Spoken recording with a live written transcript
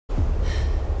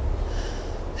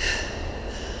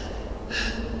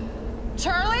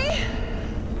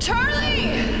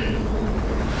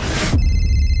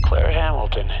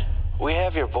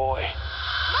have your boy.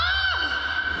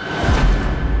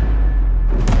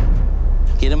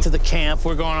 Get him to the camp.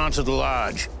 We're going on to the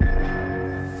lodge.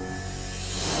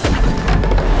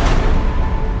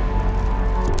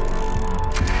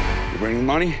 You bringing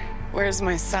money? Where's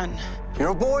my son?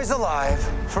 Your boy's alive,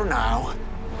 for now.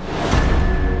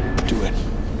 Do it.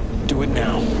 Do it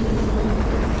now.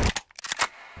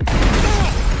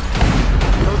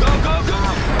 Go, go, go, go!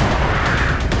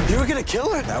 You were gonna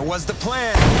kill her? That was the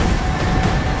plan.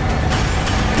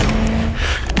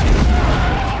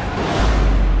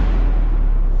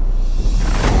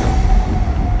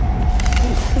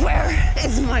 Where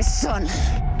is my son?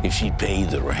 If she'd paid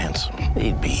the ransom,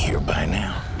 he'd be here by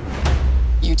now.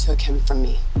 You took him from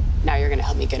me. Now you're gonna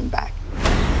help me get him back.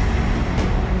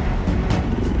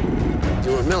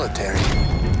 You were military.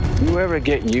 You ever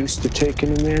get used to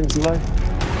taking a man's life?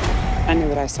 I knew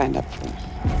what I signed up for.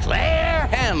 Claire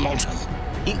Hamilton,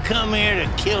 you come here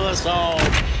to kill us all.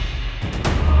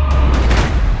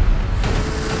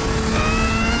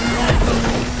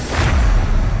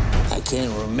 I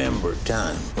can't remember a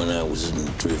time when I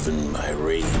wasn't driven by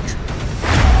rage.